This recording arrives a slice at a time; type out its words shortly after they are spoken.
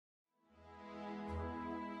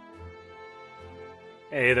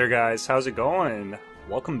Hey there guys, how's it going?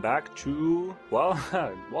 Welcome back to, well,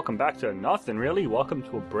 welcome back to nothing really. Welcome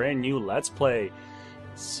to a brand new Let's Play.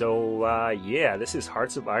 So, yeah, this is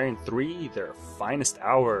Hearts of Iron 3, their finest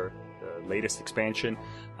hour, the latest expansion.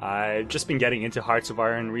 I've just been getting into Hearts of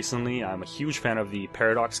Iron recently. I'm a huge fan of the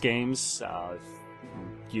Paradox games.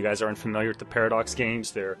 If you guys aren't familiar with the Paradox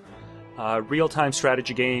games, they're real-time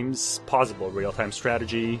strategy games, pausable real-time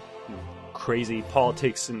strategy, crazy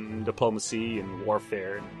politics and diplomacy and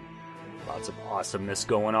warfare and lots of awesomeness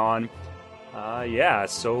going on. Yeah,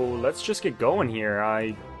 so let's just get going here.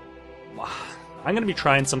 I'm gonna be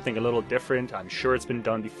trying something a little different. I'm sure it's been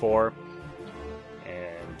done before,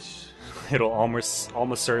 and it'll almost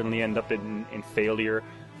certainly end up in failure,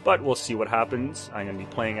 but we'll see what happens. I'm gonna be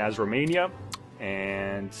playing as Romania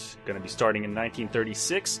and gonna be starting in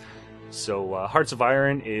 1936. So, Hearts of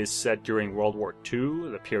Iron is set during World War II,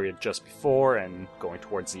 the period just before and going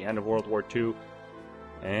towards the end of World War II.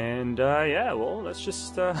 And, yeah, well, let's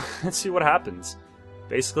just, let's see what happens.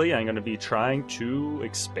 Basically, I'm going to be trying to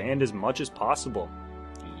expand as much as possible.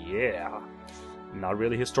 Yeah. Not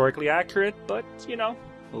really historically accurate, but, you know,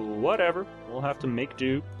 whatever. We'll have to make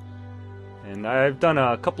do. And I've done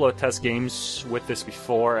a couple of test games with this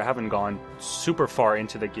before. I haven't gone super far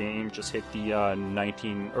into the game, just hit the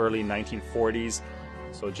early 1940s.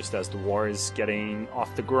 So just as the war is getting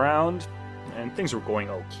off the ground, and things were going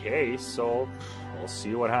okay, so we'll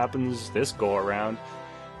see what happens this go around.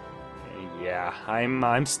 Yeah,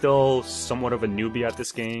 I'm still somewhat of a newbie at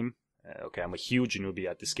this game. Okay, I'm a huge newbie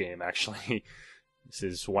at this game, actually. This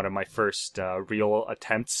is one of my first real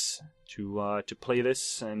attempts to play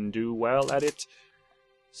this and do well at it.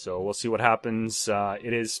 So we'll see what happens.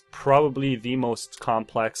 It is probably the most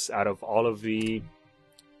complex out of all of the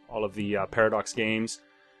Paradox games.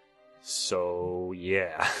 So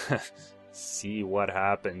yeah, see what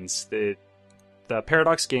happens. The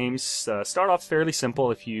Paradox games start off fairly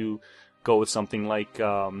simple if you go with something like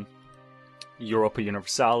Europa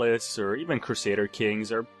Universalis or even Crusader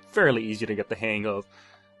Kings. Are fairly easy to get the hang of,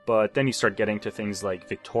 but then you start getting to things like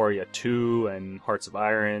Victoria II and Hearts of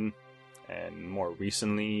Iron, and more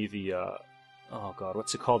recently the oh god,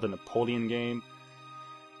 what's it called, the Napoleon game?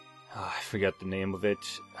 I forget the name of it.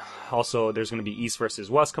 Also, there's going to be East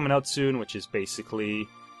versus West coming out soon, which is basically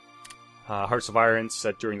Hearts of Iron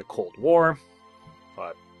set during the Cold War.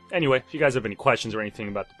 But anyway, if you guys have any questions or anything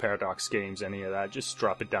about the Paradox games, any of that, just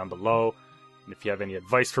drop it down below. And if you have any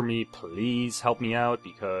advice for me, please help me out,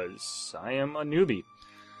 because I am a newbie.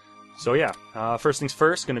 So yeah, first things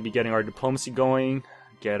first, going to be getting our diplomacy going,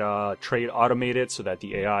 get trade automated so that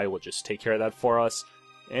the AI will just take care of that for us.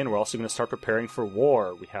 And we're also going to start preparing for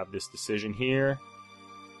war. We have this decision here,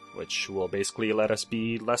 which will basically let us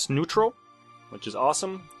be less neutral, which is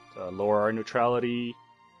awesome. Lower our neutrality,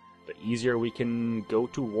 the easier we can go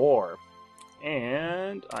to war.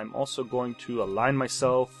 And I'm also going to align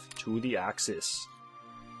myself to the axis.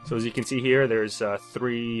 So as you can see here, there's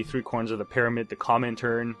three corners of the pyramid. The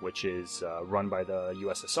Comintern, which is run by the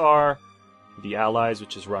USSR, the Allies,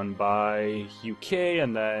 which is run by UK,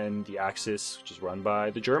 and then the Axis, which is run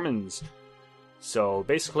by the Germans. So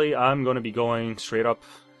basically, I'm going to be going straight up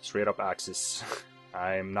Axis.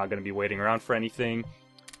 I'm not going to be waiting around for anything.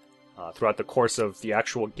 Throughout the course of the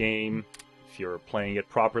actual game, if you're playing it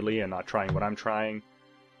properly and not trying what I'm trying,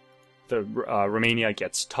 the Romania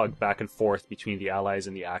gets tugged back and forth between the Allies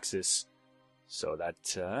and the Axis, so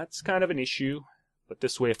that's kind of an issue. But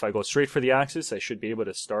this way, if I go straight for the Axis, I should be able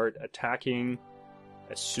to start attacking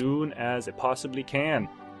as soon as I possibly can.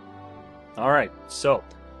 Alright, so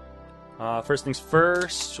first things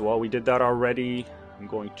first, well, we did that already. I'm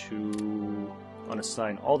going to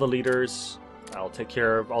unassign all the leaders. I'll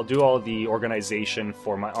do all the organization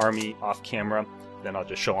for my army off camera, then I'll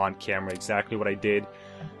just show on camera exactly what I did.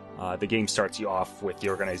 The game starts you off with the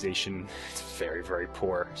organization. It's very, very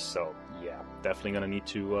poor, so yeah, definitely gonna need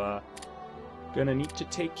to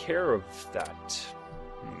take care of that.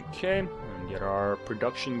 Okay, and get our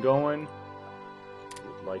production going.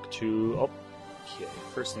 Would like to, okay,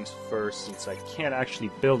 first things first, since I can't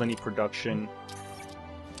actually build any production.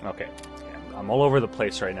 Okay, yeah, I'm all over the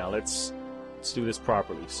place right now. Let's do this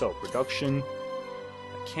properly. So, production.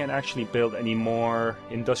 I can't actually build any more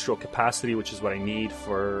industrial capacity, which is what I need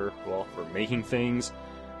for making things.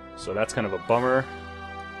 So that's kind of a bummer.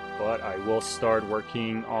 But I will start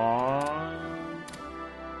working on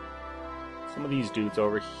some of these dudes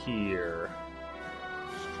over here.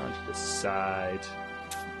 Just trying to decide.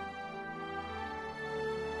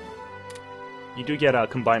 You do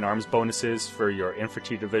get combined arms bonuses for your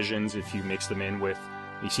infantry divisions if you mix them in with.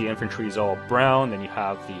 You see infantry is all brown, then you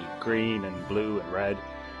have the green and blue and red,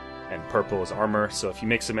 and purple is armor. So if you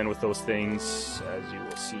mix them in with those things, as you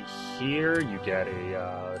will see here, you get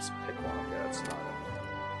a, let's pick one. Okay, that's not it.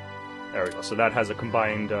 There we go. So that has a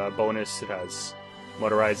combined bonus. It has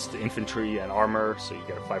motorized infantry and armor, so you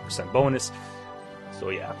get a 5% bonus. So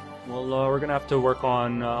yeah, well, we're gonna have to work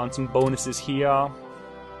on some bonuses here.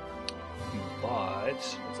 But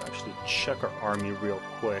let's actually check our army real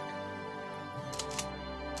quick.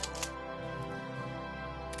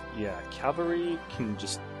 Yeah, cavalry can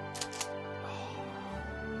just...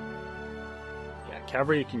 Yeah,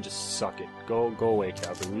 cavalry can just suck it. Go away,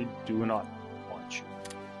 cavalry. We do not want you.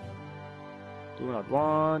 Do not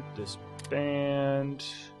want this band.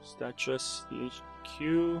 Is that just the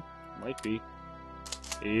HQ? Might be.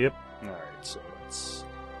 Yep. Alright, so let's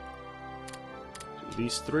do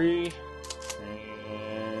these three.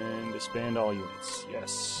 And disband all units.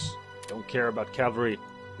 Yes. Don't care about cavalry.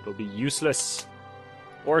 It'll be useless.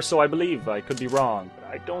 Or so I believe. I could be wrong, but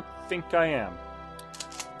I don't think I am.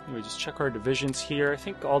 Anyway, just check our divisions here. I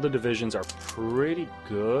think all the divisions are pretty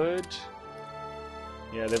good.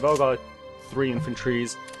 Yeah, they've all got 3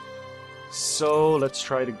 infantries. So let's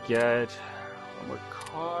try to get one more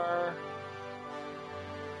car.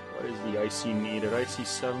 What is the IC needed? IC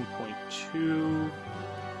 7.2.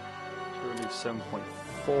 Turley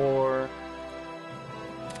 7.4.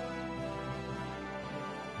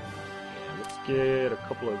 Get a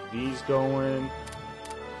couple of these going.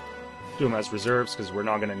 Do them as reserves because we're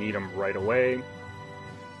not going to need them right away.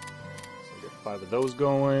 So get 5 of those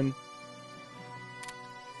going.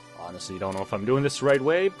 Honestly, don't know if I'm doing this the right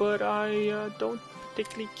way, but I don't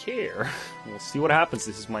particularly care. We'll see what happens.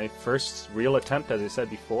 This is my first real attempt, as I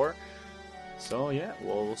said before. So yeah,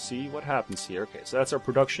 we'll see what happens here. Okay, so that's our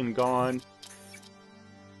production gone.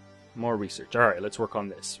 More research. Alright, let's work on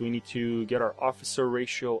this. We need to get our officer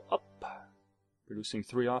ratio up. Producing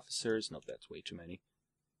 3 officers. Nope, that's way too many.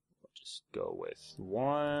 We'll just go with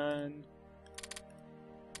 1.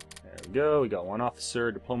 There we go. We got 1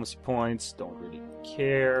 officer. Diplomacy points. Don't really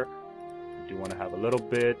care. We do want to have a little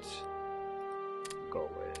bit. Go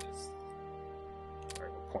with...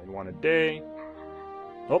 Alright, we'll 0.1 a day.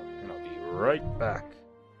 Oh, and I'll be right back.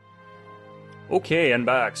 Okay, and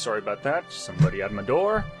back. Sorry about that. Somebody at my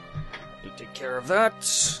door. I do take care of that.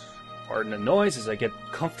 Pardon the noise as I get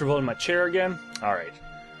comfortable in my chair again. Alright.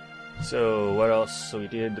 So, what else? So we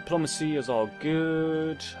did diplomacy is all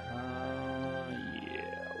good.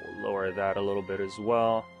 Yeah, we'll lower that a little bit as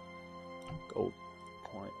well. Go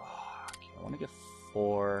point. Oh, okay, I want to get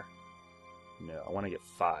 4. No, I want to get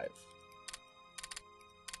 5.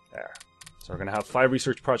 There. So we're going to have 5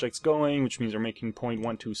 research projects going, which means we're making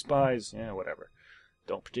 0.12 spies. Yeah, whatever.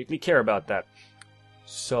 Don't particularly care about that.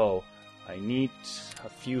 So... I need a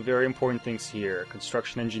few very important things here.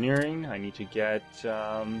 Construction engineering, I need to get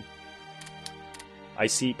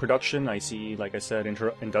IC production, IC, like I said,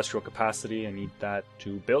 industrial capacity. I need that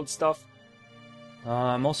to build stuff.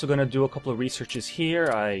 I'm also going to do a couple of researches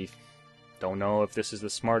here. I don't know if this is the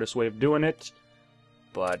smartest way of doing it,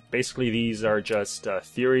 but basically these are just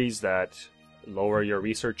theories that lower your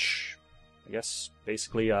research, I guess,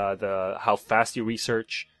 basically how fast you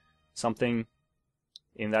research something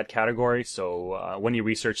in that category. So when you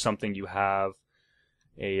research something, you have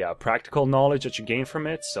a practical knowledge that you gain from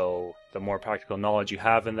it. So the more practical knowledge you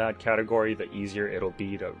have in that category, the easier it'll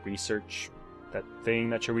be to research that thing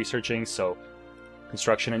that you're researching. So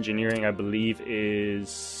construction engineering, I believe,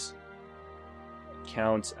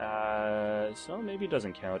 counts as... Oh, maybe it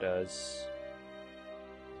doesn't count as...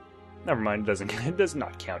 Never mind, it does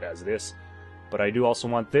not count as this. But I do also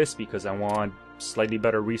want this because I want slightly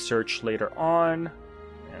better research later on.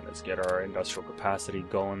 And let's get our industrial capacity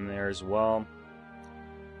going there as well.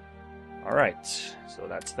 Alright, so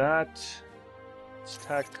that's that. It's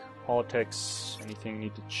tech, politics, anything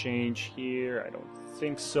need to change here? I don't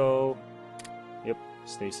think so. Yep,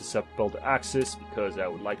 stay susceptible to Axis because I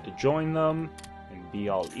would like to join them and be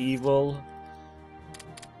all evil.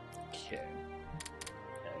 Okay.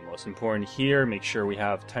 And most important here, make sure we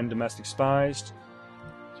have 10 domestic spies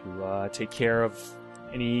to take care of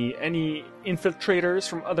any infiltrators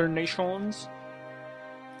from other nations.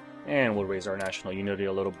 And we'll raise our national unity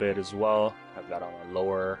a little bit as well. Have that on a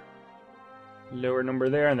lower number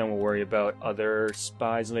there, and then we'll worry about other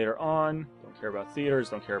spies later on. Don't care about theaters,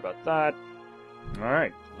 don't care about that.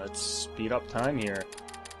 Alright, let's speed up time here.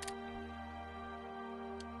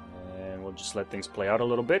 And we'll just let things play out a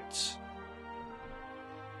little bit.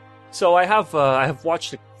 So I have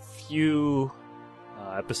watched a few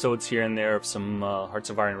episodes here and there of some Hearts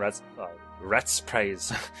of Iron Rets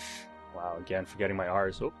Praise. Wow, again, forgetting my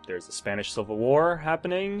R's. Oh, there's the Spanish Civil War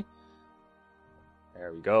happening.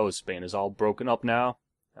 There we go. Spain is all broken up now.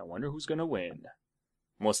 I wonder who's gonna win.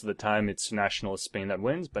 Most of the time it's Nationalist Spain that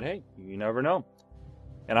wins, but hey, you never know.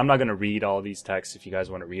 And I'm not gonna read all these texts. If you guys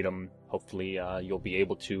want to read them, hopefully you'll be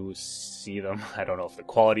able to see them. I don't know if the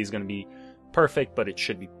quality is gonna be perfect, but it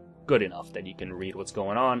should be good enough that you can read what's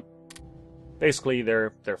going on. Basically,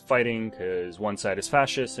 they're fighting because one side is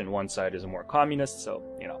fascist and one side is more communist, so,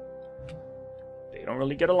 you know, they don't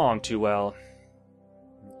really get along too well.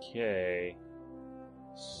 Okay.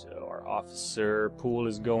 So our officer pool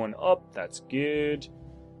is going up. That's good.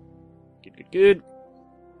 Good.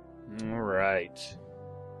 Alright.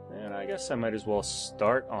 And I guess I might as well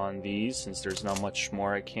start on these since there's not much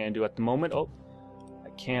more I can do at the moment. Oh, I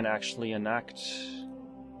can actually enact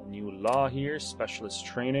a new law here, specialist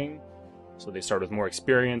training. So they start with more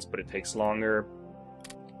experience, but it takes longer.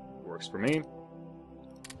 Works for me.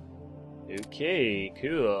 Okay,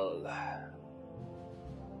 cool.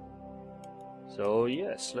 So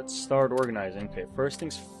yes, let's start organizing. Okay, first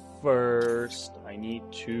things first, I need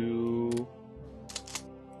to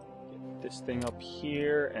get this thing up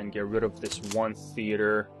here and get rid of this one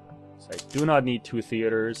theater. So I do not need two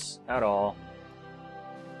theaters at all.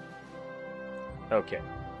 Okay,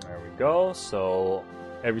 there we go. So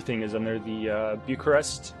everything is under the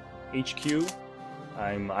Bucharest HQ.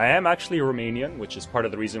 I am actually a Romanian, which is part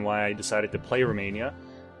of the reason why I decided to play Romania.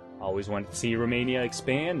 I always wanted to see Romania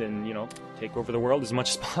expand and, you know, take over the world as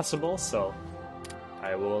much as possible, so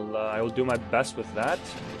I will do my best with that.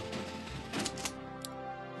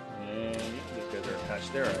 And these guys are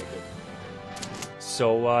attached there, alright, good.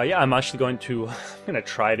 So yeah, I'm actually going to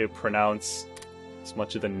try to pronounce as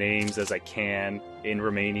much of the names as I can in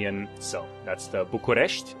Romanian. So that's the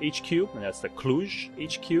Bucharest HQ, and that's the Cluj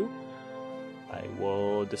HQ. I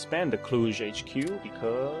will disband the Cluj HQ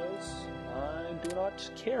because I do not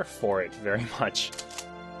care for it very much.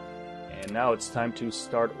 And now it's time to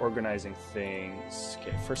start organizing things.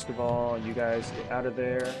 Okay, first of all, you guys get out of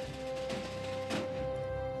there.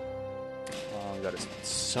 We got a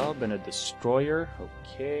sub and a destroyer.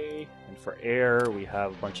 Okay, and for air, we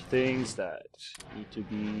have a bunch of things that need to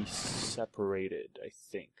be separated, I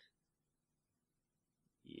think.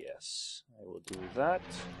 Yes, I will do that.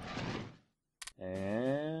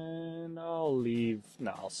 And I'll leave...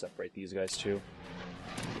 No, I'll separate these guys too.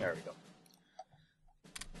 There we go.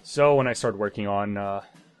 So when I start working on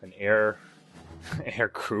an air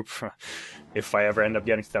group, if I ever end up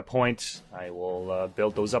getting to that point, I will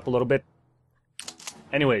build those up a little bit.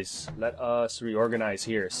 Anyways, let us reorganize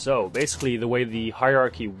here. So basically the way the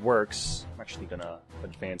hierarchy works... I'm actually gonna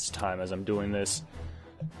advance time as I'm doing this.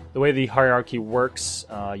 The way the hierarchy works,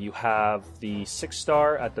 you have the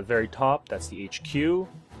 6-star at the very top, that's the HQ.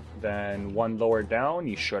 Then one lower down,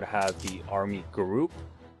 you should have the army group.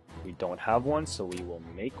 We don't have one, so we will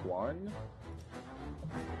make one.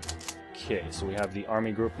 Okay, so we have the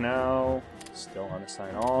army group now. Still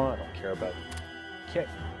unassign all, I don't care about it. Okay.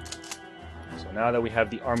 So now that we have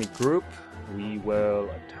the army group, we will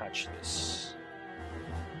attach this.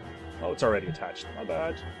 Oh, it's already attached, my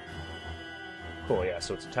bad. Cool, yeah,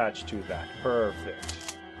 so it's attached to that.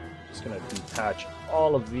 Perfect. I'm just gonna detach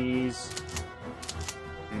all of these.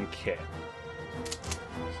 Okay.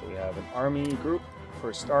 So we have an army group,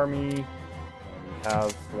 first army, and we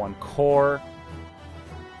have one corps.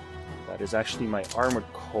 That is actually my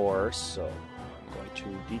armored corps, so I'm going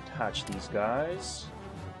to detach these guys.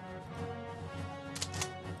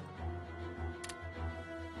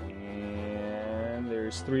 And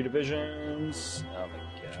there's 3 divisions. Oh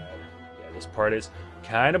my god. Yeah, this part is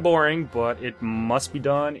kind of boring, but it must be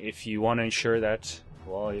done if you want to ensure that,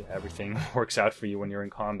 well, everything works out for you when you're in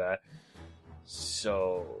combat.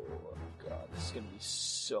 So, god, this is going to be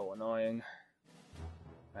so annoying.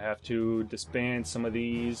 I have to disband some of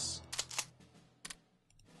these.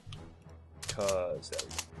 Because, there we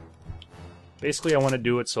go. Basically, I want to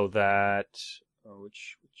do it so that... Oh,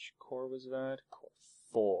 which core was that? Core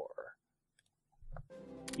 4.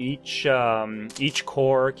 Each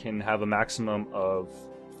corps can have a maximum of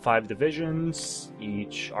 5 divisions.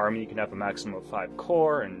 Each army can have a maximum of 5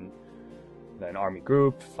 corps, and then army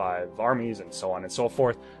group, 5 armies, and so on and so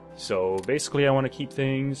forth. So basically, I want to keep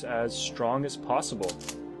things as strong as possible.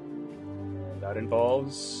 And that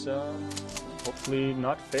involves hopefully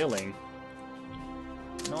not failing.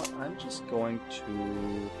 No, I'm just going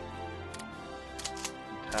to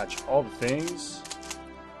attach all the things.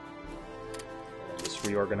 Just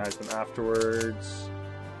reorganize them afterwards.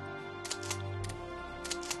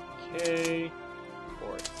 Okay.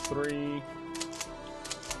 Core 3.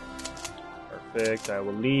 Perfect. I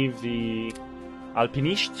will leave the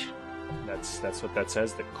Alpinist. That's what that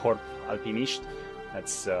says, the Corp Alpinist.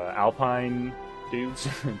 That's Alpine dudes,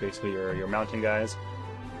 basically your mountain guys.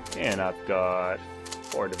 And I've got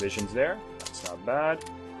 4 divisions there. That's not bad.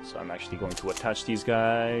 So I'm actually going to attach these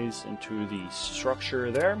guys into the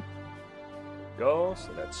structure there. There we go.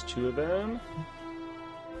 So that's 2 of them.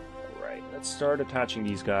 Alright, let's start attaching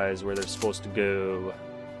these guys where they're supposed to go.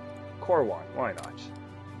 Core 1, why not?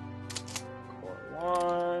 Core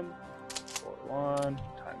 1.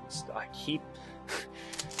 Times. I keep.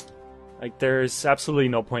 Like, there's absolutely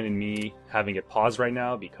no point in me having it pause right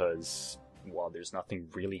now because, well, there's nothing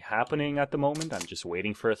really happening at the moment. I'm just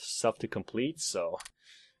waiting for stuff to complete, so.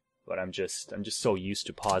 But I'm just so used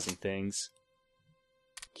to pausing things.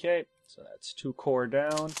 Okay, so that's 2 core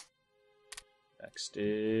down. Next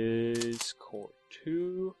is core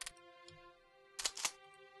 2.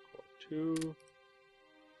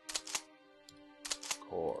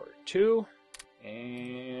 Core 2.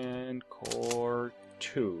 And core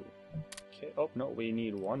 2. Okay, oh no, we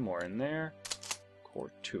need 1 more in there.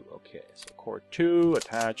 Core 2, okay, so core 2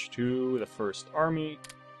 attached to the 1st Army.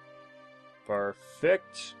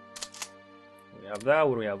 Perfect. We have that.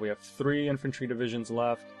 What do we have? We have 3 infantry divisions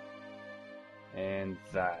left. And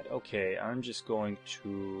that. Okay, I'm just going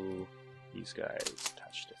to... These guys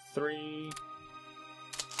attached to 3.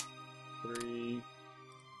 3.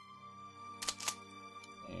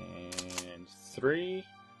 And 3.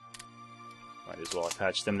 Might as well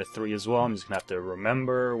attach them to 3 as well. I'm just going to have to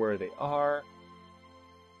remember where they are.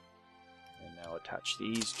 And now attach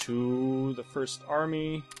these to the 1st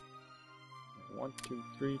Army. 1, 2,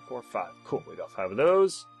 3, 4, 5. Cool, we got 5 of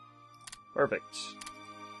those. Perfect.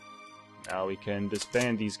 Now we can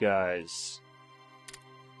disband these guys.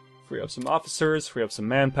 Free up some officers, free up some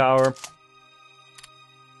manpower.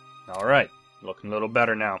 Alright, looking a little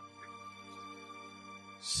better now.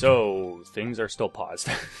 So, things are still paused.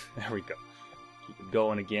 There we go. Keep it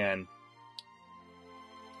going again.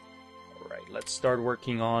 Alright, let's start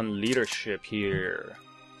working on leadership here.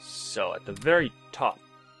 So, at the very top,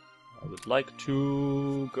 I would like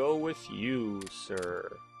to go with you,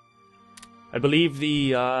 sir. I believe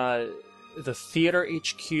the theater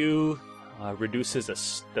HQ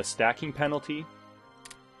reduces the stacking penalty,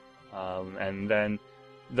 and then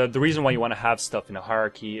the reason why you want to have stuff in a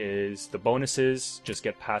hierarchy is the bonuses just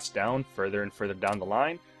get passed down further and further down the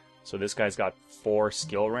line. So this guy's got 4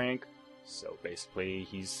 skill rank, so basically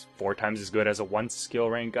he's 4 times as good as a 1 skill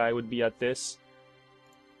rank guy would be at this.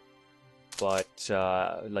 But,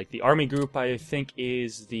 like, the army group, I think,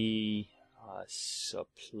 is the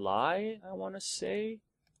supply, I want to say?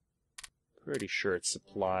 Pretty sure it's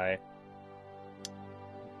supply.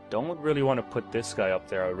 Don't really want to put this guy up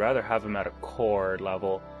there. I would rather have him at a core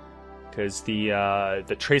level. Because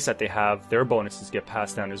the traits that they have, their bonuses get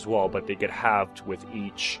passed down as well, but they get halved with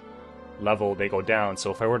each level they go down.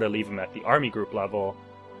 So if I were to leave him at the army group level,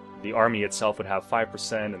 the army itself would have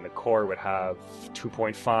 5%, and the core would have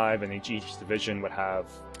 2.5, and each division would have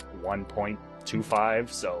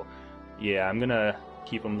 1.25. So, yeah, I'm gonna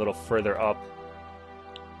keep him a little further up.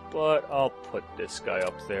 But I'll put this guy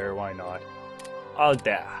up there, why not?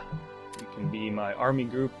 Alda. You can be my army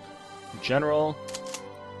group general.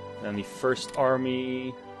 Then the 1st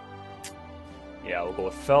Army... Yeah, we'll go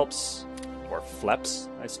with Phelps. Or Fleps,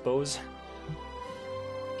 I suppose.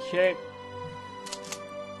 Okay.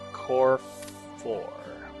 Core 4.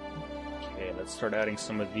 Okay, let's start adding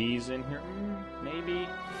some of these in here. Maybe.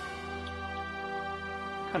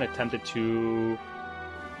 Kind of tempted to...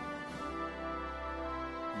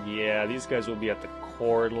 Yeah, these guys will be at the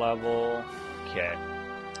core level. Okay.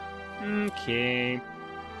 Okay.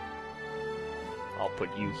 I'll put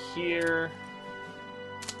you here.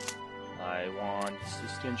 I want... Is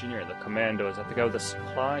this the engineer? The commando. Is that the guy with the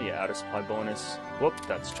supply? Yeah, auto supply bonus. Whoop,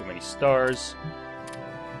 that's too many stars.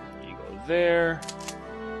 You go there.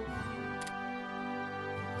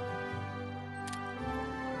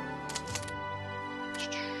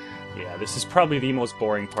 Yeah, this is probably the most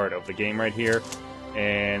boring part of the game right here.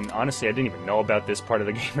 And honestly, I didn't even know about this part of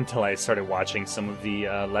the game until I started watching some of the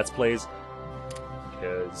Let's Plays.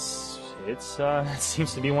 Because it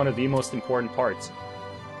seems to be one of the most important parts.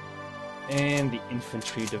 And the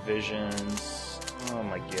infantry divisions. Oh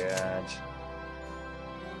my god.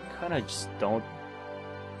 Kinda just don't...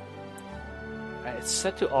 It's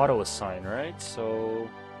set to auto-assign, right? So...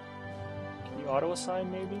 Can you auto-assign,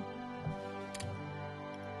 maybe?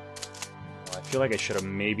 Well, I feel like I should have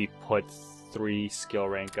maybe put 3 skill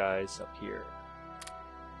rank guys up here.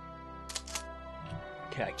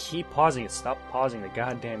 Okay, I keep pausing it. Stop pausing the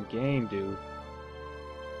goddamn game, dude.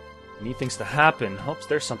 I need things to happen. Oops,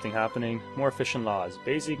 there's something happening. More efficient laws.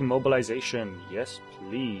 Basic mobilization. Yes,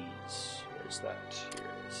 please. Where's that? Here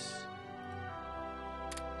it is.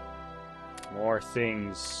 More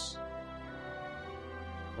things.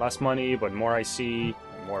 less money, but more IC,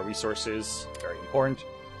 more resources. Very important.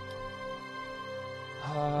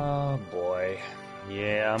 Oh boy.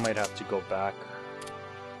 Yeah, I might have to go back.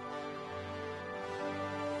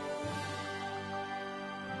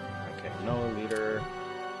 Okay, no leader.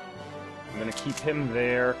 I'm gonna keep him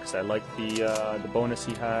there because I like the bonus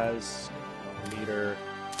he has. No leader.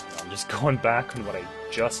 I'm just going back on what I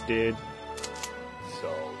just did.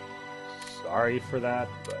 So sorry for that,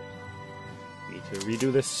 but need to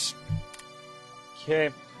redo this.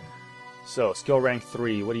 Okay. So skill rank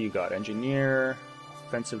 3. What do you got? Engineer.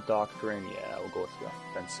 Offensive Doctrine, yeah, we'll go with the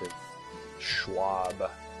offensive Schwab.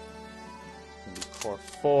 Maybe Core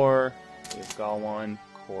 4, we've got one.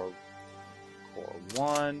 Core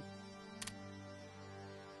 1.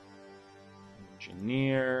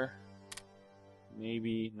 Engineer.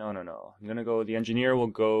 Maybe, no. I'm gonna go, the Engineer will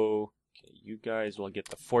go, okay, you guys will get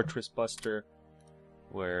the Fortress Buster.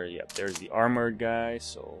 Where, yep, there's the Armored guy,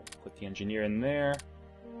 so put the Engineer in there.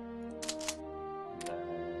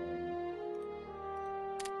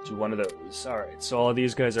 Do one of those. Alright, so all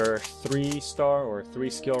these guys are 3-star or 3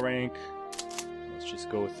 skill rank. Let's just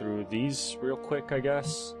go through these real quick, I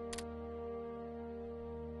guess.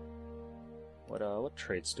 What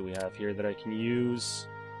traits do we have here that I can use?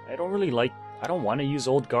 I don't want to use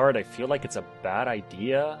Old Guard. I feel like it's a bad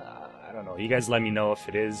idea. I don't know. You guys let me know if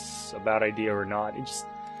it is a bad idea or not. It just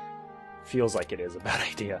feels like it is a bad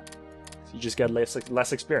idea. So you just get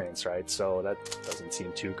less experience, right? So that doesn't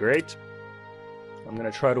seem too great. I'm going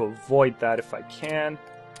to try to avoid that if I can.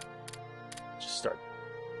 Just start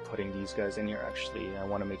putting these guys in here. Actually, I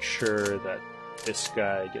want to make sure that this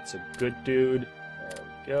guy gets a good dude. There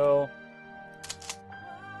we go.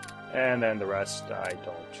 And then the rest, I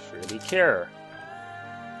don't really care.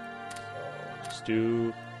 So just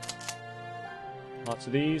do lots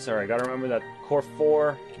of these. Alright, gotta remember that core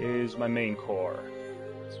 4 is my main core.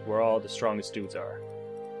 It's where all the strongest dudes are.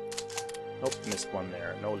 Nope, missed one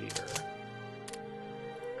there. No leader.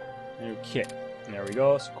 Okay, there we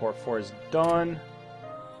go. So core 4 is done.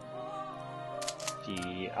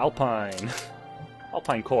 The Alpine.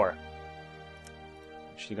 Alpine core.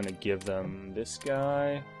 Actually gonna give them this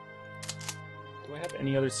guy. Do I have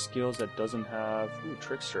any other skills that doesn't have... Ooh,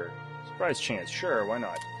 Trickster. Surprise chance. Sure, why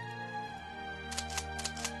not?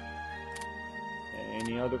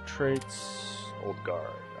 Any other traits? Old Guard.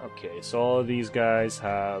 Okay, so all of these guys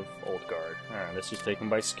have Old Guard. Alright, let's just take them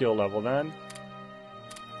by skill level then.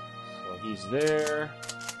 So he's there.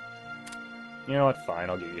 You know what? Fine,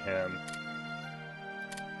 I'll give you him.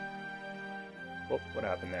 Whoop, what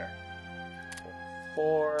happened there?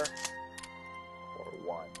 4 or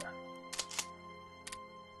 1.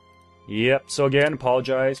 Yep, so again,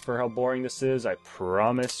 apologize for how boring this is. I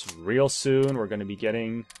promise real soon we're going to be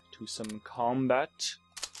getting to some combat.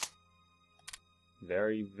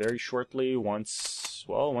 Very, very shortly, once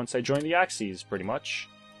I join the Axes, pretty much.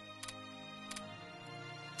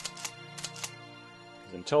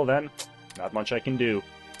 Until then, not much I can do.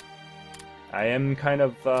 I am kind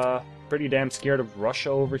of pretty damn scared of Russia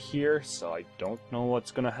over here, so I don't know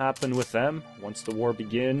what's going to happen with them once the war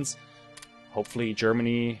begins. Hopefully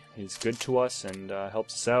Germany is good to us and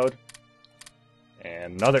helps us out.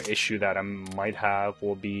 And another issue that I might have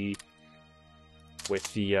will be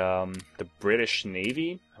with the British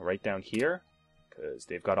Navy right down here, because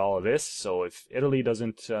they've got all of this. So if Italy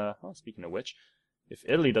doesn't, well, speaking of which, if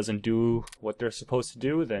Italy doesn't do what they're supposed to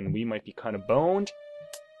do, then we might be kind of boned.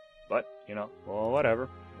 But, you know, well, whatever.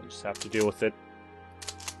 We'll just have to deal with it.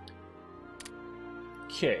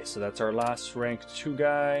 Okay, so that's our last rank 2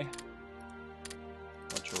 guy.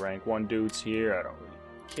 Bunch of rank 1 dudes here. I don't really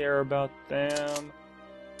care about them.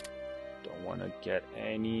 Don't want to get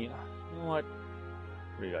any... You know what?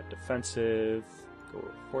 We got defensive. Go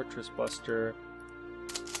with Fortress Buster.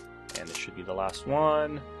 And this should be the last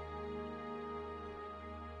one.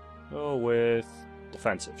 Go with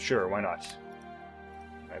defensive. Sure, why not?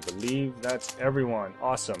 I believe that's everyone.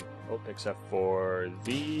 Awesome. Oh, except for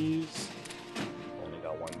these. Only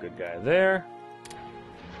got one good guy there.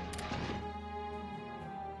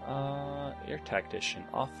 Air Tactician.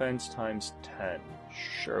 Offense times 10.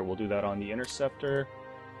 Sure, we'll do that on the Interceptor.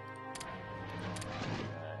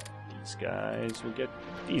 These guys will get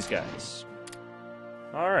these guys.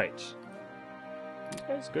 Alright. These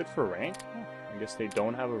guys good for rank? Oh, I guess they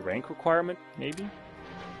don't have a rank requirement, maybe?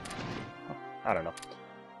 Oh, I don't know.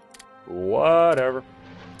 Whatever.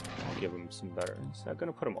 I'll give them some better. Is that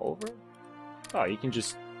going to put them over? Oh, you can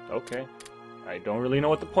just... Okay. I don't really know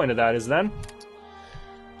what the point of that is then.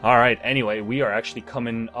 Alright, anyway, we are actually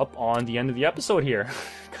coming up on the end of the episode here.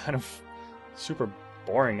 Kind of super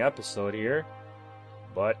boring episode here.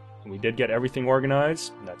 But we did get everything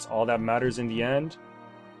organized. That's all that matters in the end.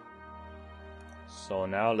 So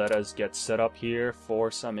now let us get set up here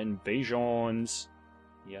for some invasions.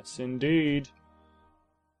 Yes, indeed.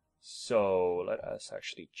 So let us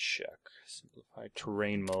actually check. Simplified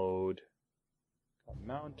terrain mode. Got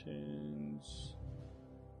mountains,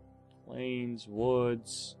 plains,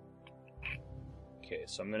 woods. Okay,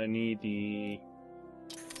 so I'm gonna need these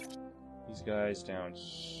guys down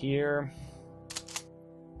here.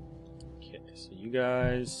 Okay, so you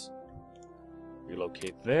guys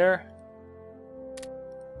relocate there.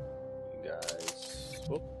 You guys.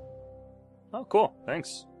 Whoop. Oh, cool.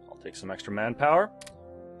 Thanks. I'll take some extra manpower.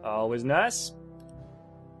 Always nice.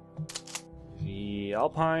 The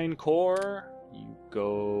Alpine Corps, you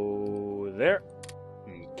go there.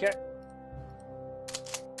 Okay.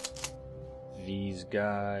 These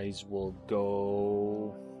guys will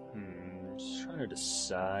go... just trying to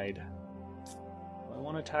decide. Do I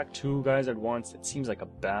want to attack two guys at once? It seems like a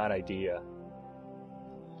bad idea.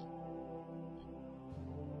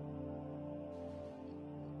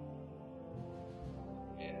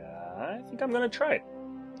 Yeah, I think I'm gonna try it.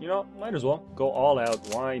 You know, might as well. Go all out.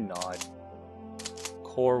 Why not?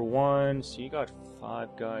 Core 1. So you got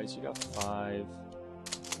 5 guys. You got 5.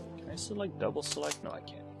 Can I select double select? No, I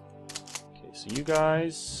can't. Okay, so you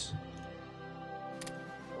guys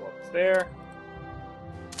go up there.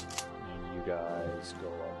 And you guys go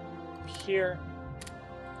up here.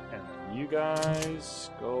 And then you guys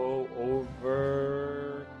go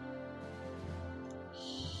over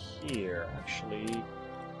here. Actually,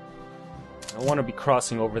 I don't want to be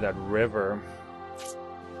crossing over that river.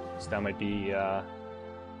 So that might be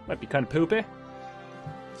kind of poopy.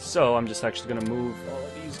 So I'm just actually gonna move all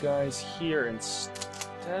of these guys here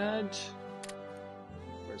instead.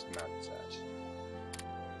 Where's the mountains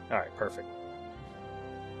at? Alright, perfect.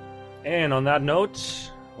 And on that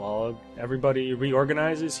note, while everybody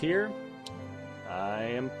reorganizes here, I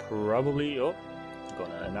am probably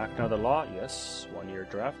gonna enact another law. Yes, 1-year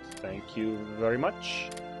draft. Thank you very much.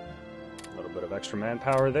 A little bit of extra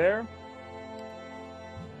manpower there.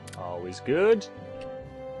 Always good.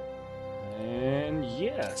 And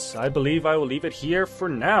yes, I believe I will leave it here for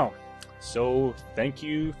now. So thank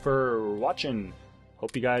you for watching.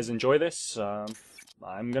 Hope you guys enjoy this.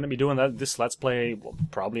 I'm gonna be doing this Let's Play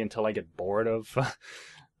probably until I get bored of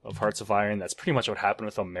of Hearts of Iron. That's pretty much what happened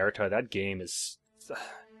with Omerta. That game is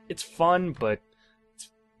it's fun, but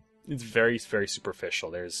it's very, very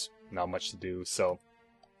superficial. There's not much to do. So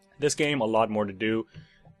this game, a lot more to do,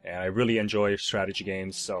 and I really enjoy strategy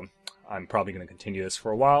games, so I'm probably going to continue this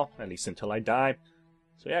for a while, at least until I die.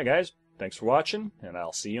 So yeah, guys, thanks for watching, and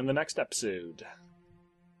I'll see you in the next episode.